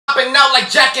popping out like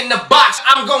Jack in the Box.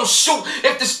 I'm gon' shoot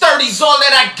if this 30's all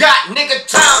that I got. Nigga,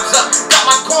 time's up. Got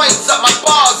my coins up, my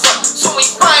bars up. So we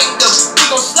find them. We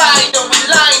gon' slide them. We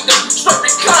line them. Straight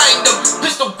recline them.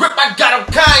 Pistol grip, I got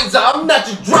them kinds of. I'm not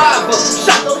your driver.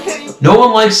 Shot don't hit you. No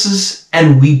one likes us,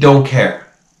 and we don't care.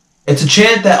 It's a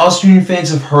chant that us Union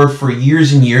fans have heard for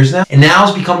years and years now, and now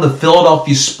has become the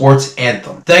Philadelphia sports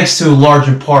anthem, thanks to, large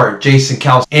in part, Jason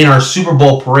Kelsey in our Super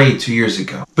Bowl parade 2 years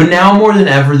ago. But now more than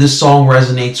ever, this song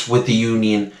resonates with the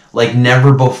Union like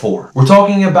never before. We're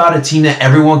talking about a team that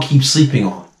everyone keeps sleeping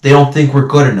on. They don't think we're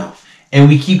good enough, and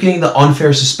we keep getting the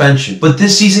unfair suspension. But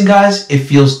this season, guys, it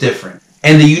feels different.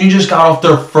 And the Union just got off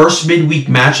their first midweek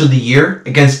match of the year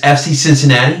against FC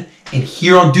Cincinnati, and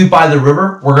here on DOOP By the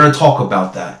River, we're going to talk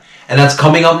about that. And that's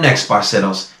coming up next,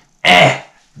 parceros. Dale!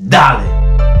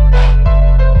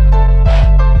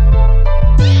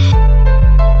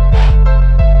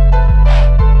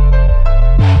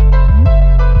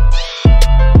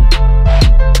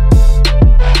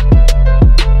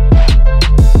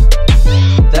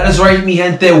 That is right, mi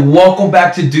gente. Welcome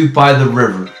back to DOOP By the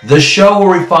River, the show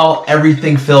where we follow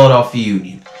everything Philadelphia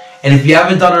Union. And if you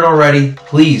haven't done it already,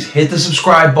 please hit the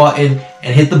subscribe button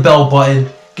and hit the bell button.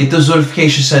 Get those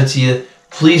notifications sent to you.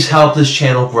 Please help this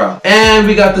channel grow. And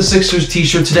we got the Sixers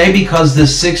t-shirt today because the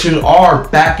Sixers are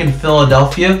back in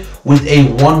Philadelphia with a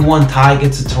 1-1 tie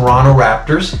against the Toronto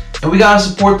Raptors. And we gotta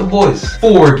support the boys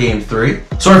for Game 3.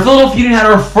 So our Philadelphia Union had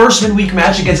our first midweek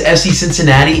match against FC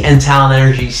Cincinnati and Talent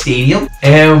Energy Stadium.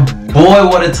 And boy,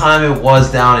 what a time it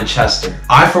was down in Chester.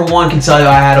 I, for one, can tell you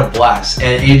I had a blast.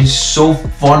 And it is so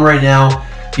fun right now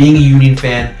being a Union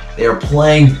fan. They are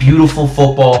playing beautiful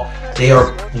football. They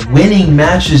are winning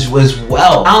matches as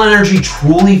well. Talent Energy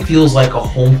truly feels like a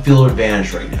home field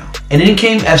advantage right now. And in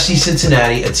came FC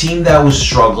Cincinnati, a team that was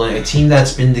struggling, a team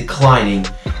that's been declining,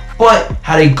 but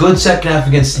had a good second half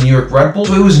against the New York Red Bulls,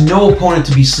 so it was no opponent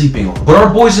to be sleeping on. But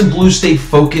our boys in blue stayed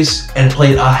focused and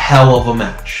played a hell of a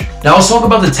match. Now let's talk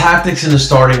about the tactics in the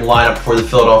starting lineup for the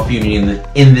Philadelphia Union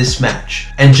in this match.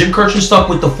 And Jim Kirchin stuck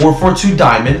with the 4-4-2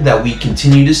 diamond that we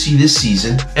continue to see this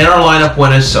season, and our lineup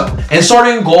went as so. And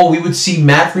starting in goal, we would see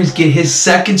Matt Freese get his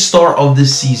second start of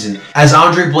this season, as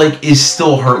Andre Blake is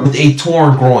still hurt with a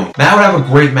torn groin. Matt would have a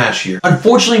great match here.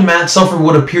 Unfortunately, Matt suffered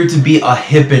what appeared to be a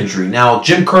hip injury. Now,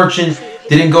 Jim Kirchin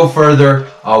didn't go further.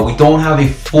 We don't have a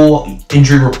full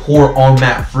injury report on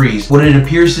Matt Freese. What it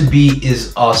appears to be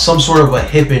is some sort of a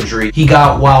hip injury he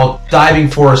got while diving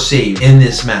for a save in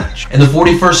this match. In the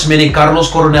 41st minute,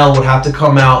 Carlos Coronel would have to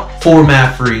come out for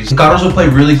Matt Freese. Carlos would play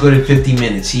really good in 50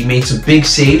 minutes. He made some big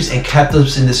saves and kept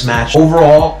us in this match.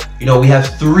 Overall, you know, we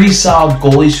have 3 solid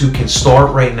goalies who can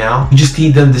start right now. We just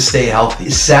need them to stay healthy.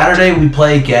 Saturday, we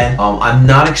play again. I'm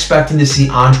not expecting to see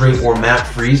Andre or Matt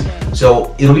Freese,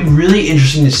 so it'll be really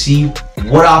interesting to see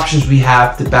what options we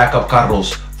have to back up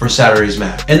Carlos for Saturday's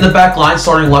match. In the back line,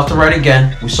 starting left to right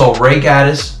again, we saw Ray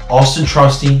Gaddis, Austin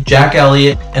Trusty, Jack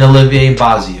Elliott, and Olivier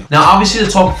Bazio. Now, obviously,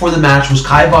 the talk before the match was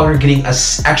Kai Wagner getting an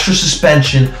extra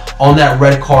suspension on that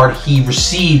red card he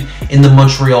received in the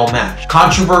Montreal match.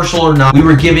 Controversial or not, we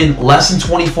were given less than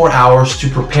 24 hours to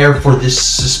prepare for this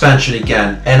suspension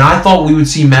again, and I thought we would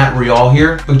see Matt Rial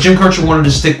here, but Jim Kirchin wanted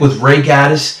to stick with Ray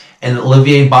Gaddis and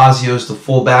Olivier Bazio as the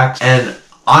fullbacks, and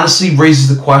honestly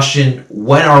raises the question,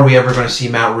 when are we ever going to see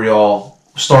Matt Rial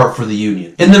start for the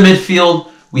Union? In the midfield,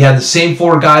 we had the same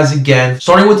 4 guys again.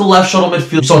 Starting with the left shuttle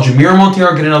midfield, we saw Jamiro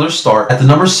Montero get another start. At the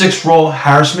number 6 role,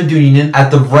 Harris Medunjanin. At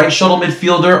the right shuttle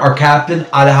midfielder, our captain,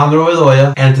 Alejandro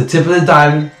Bedoya. And at the tip of the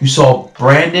diamond, we saw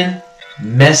Brandon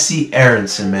Messi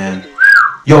Aronson, man.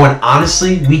 Yo, and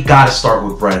honestly, we gotta start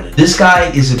with Brandon. This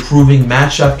guy is improving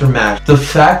match after match. The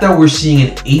fact that we're seeing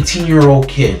an 18-year-old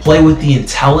kid play with the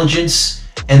intelligence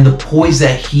and the poise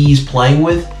that he's playing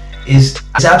with is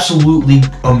absolutely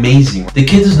amazing. The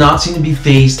kid does not seem to be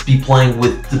phased to be playing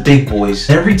with the big boys.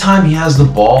 Every time he has the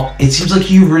ball, it seems like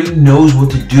he already knows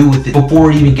what to do with it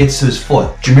before it even gets to his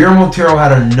foot. Jamiro Montero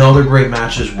had another great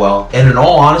match as well. And in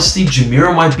all honesty,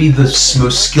 Jamiro might be the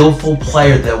most skillful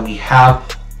player that we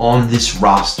have on this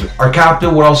roster. Our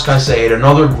captain, what else can I say? Had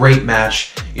another great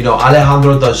match. You know,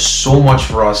 Alejandro does so much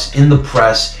for us in the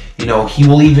press. You know, he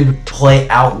will even play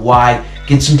out wide,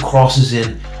 get some crosses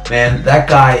in. Man, that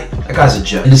guy's a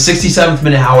gem. In the 67th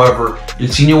minute, however,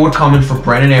 Coutinho would come in for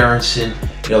Brandon Aronson.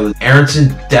 You know,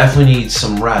 Aronson definitely needs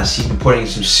some rest. He's been putting in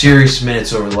some serious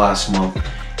minutes over the last month.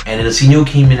 and Ilsinho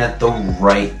came in at the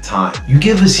right time. You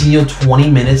give Ilsinho 20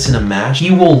 minutes in a match,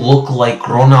 he will look like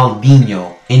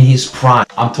Ronaldinho in his prime.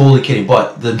 I'm totally kidding,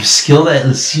 but the skill that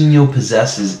Ilsinho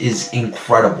possesses is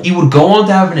incredible. He would go on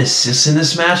to have an assist in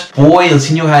this match. Boy,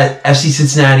 Ilsinho had FC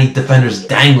Cincinnati defenders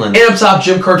dangling. And up top,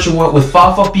 Jim Kirchen went with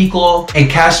Fafa Piccolo and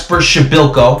Kasper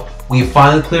Shabilko. We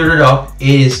finally cleared it up.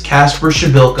 It is Kasper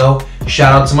Shabilko.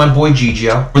 Shout out to my boy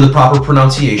Gigio for the proper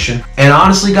pronunciation. And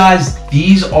honestly, guys,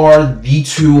 these are the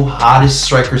two hottest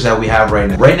strikers that we have right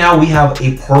now. Right now, we have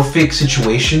a perfect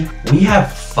situation. We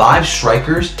have 5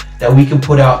 strikers that we can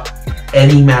put out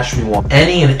any match we want.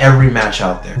 Any and every match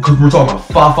out there. Because we're talking about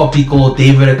Fafa Piccolo,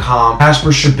 David Akam, Kasper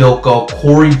Shabilko,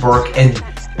 Corey Burke, and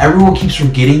everyone keeps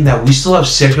forgetting that we still have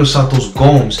Sergio Santos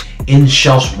Gomes in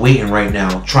shelves waiting right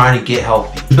now, trying to get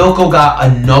healthy. Shabilko got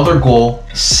another goal,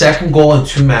 second goal in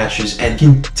 2 matches, and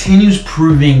continues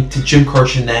proving to Jim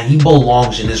Kirchen that he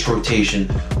belongs in this rotation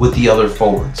with the other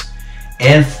forwards.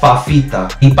 And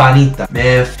Fafita, Ipanita.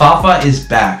 Man, Fafa is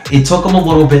back. It took him a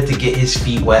little bit to get his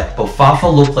feet wet, but Fafa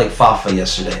looked like Fafa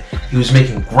yesterday. He was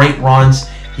making great runs.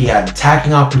 He had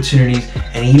attacking opportunities,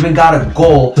 and he even got a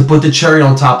goal to put the cherry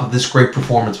on top of this great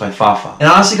performance by Fafa. And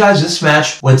honestly, guys, this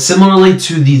match went similarly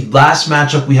to the last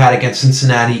matchup we had against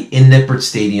Cincinnati in Nippert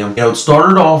Stadium. You know, it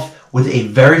started off with a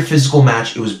very physical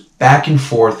match. It was back and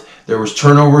forth. There was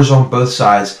turnovers on both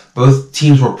sides. Both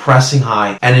teams were pressing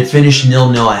high, and it finished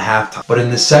 0-0 at halftime. But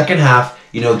in the second half,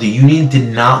 you know, the Union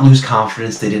did not lose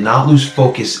confidence. They did not lose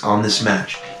focus on this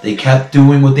match. They kept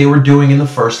doing what they were doing in the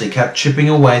first. They kept chipping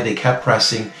away. They kept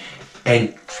pressing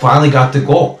and finally got the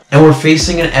goal. And we're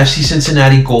facing an FC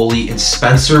Cincinnati goalie in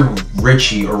Spencer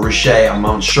Richie, or Richey. I'm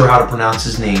not sure how to pronounce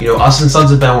his name. You know, us and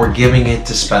Sons of Ben were giving it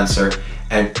to Spencer.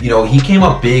 And, you know, he came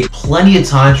up big plenty of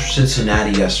times for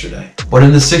Cincinnati yesterday. But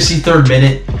in the 63rd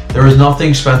minute, there was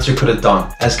nothing Spencer could have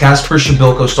done, as Kasper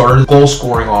Shabilko started goal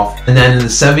scoring off. And then in the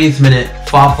 70th minute,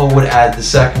 Fafa would add the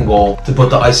second goal to put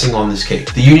the icing on this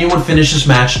cake. The Union would finish this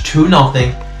match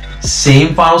 2-0.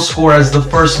 Same final score as the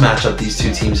first matchup these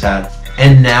two teams had.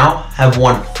 And now have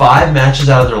won 5 matches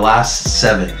out of their last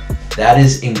 7. That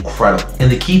is incredible. And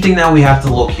the key thing that we have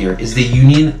to look here is the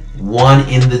Union won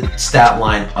in the stat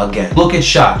line again. Look at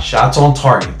shots on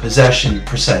target, possession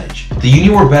percentage. The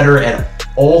Union were better at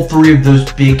all 3 of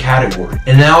those big categories.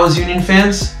 And now as Union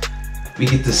fans, we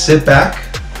get to sit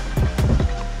back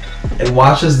and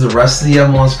watch as the rest of the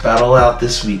MLS battle out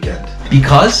this weekend.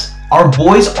 Because our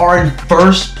boys are in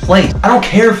first place. I don't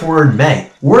care if we're in May.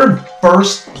 We're in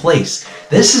first place.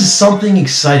 This is something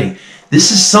exciting.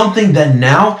 This is something that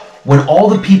now, when all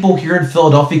the people here in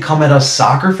Philadelphia come at us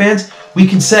soccer fans, we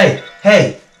can say,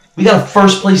 hey, we got a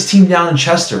first place team down in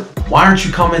Chester. Why aren't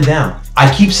you coming down?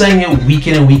 I keep saying it week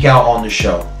in and week out on the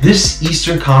show. This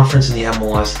Eastern Conference in the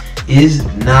MLS is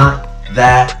not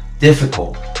that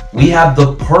difficult. We have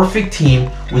the perfect team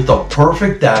with the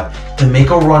perfect depth to make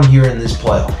a run here in this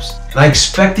playoffs. And I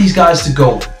expect these guys to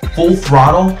go full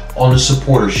throttle on the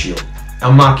supporter shield.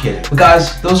 I'm not kidding. But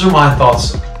guys, those are my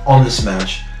thoughts on this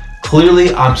match.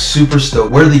 Clearly, I'm super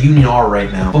stoked where the Union are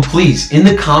right now. But please, in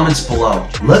the comments below,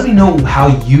 let me know how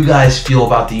you guys feel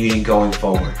about the Union going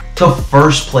forward. The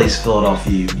first place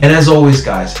Philadelphia Union. And as always,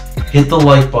 guys, hit the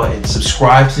like button,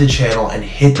 subscribe to the channel, and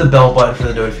hit the bell button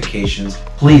for the notifications.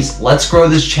 Please, let's grow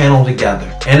this channel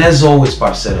together. And as always,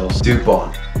 parceros, DOOP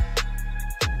on.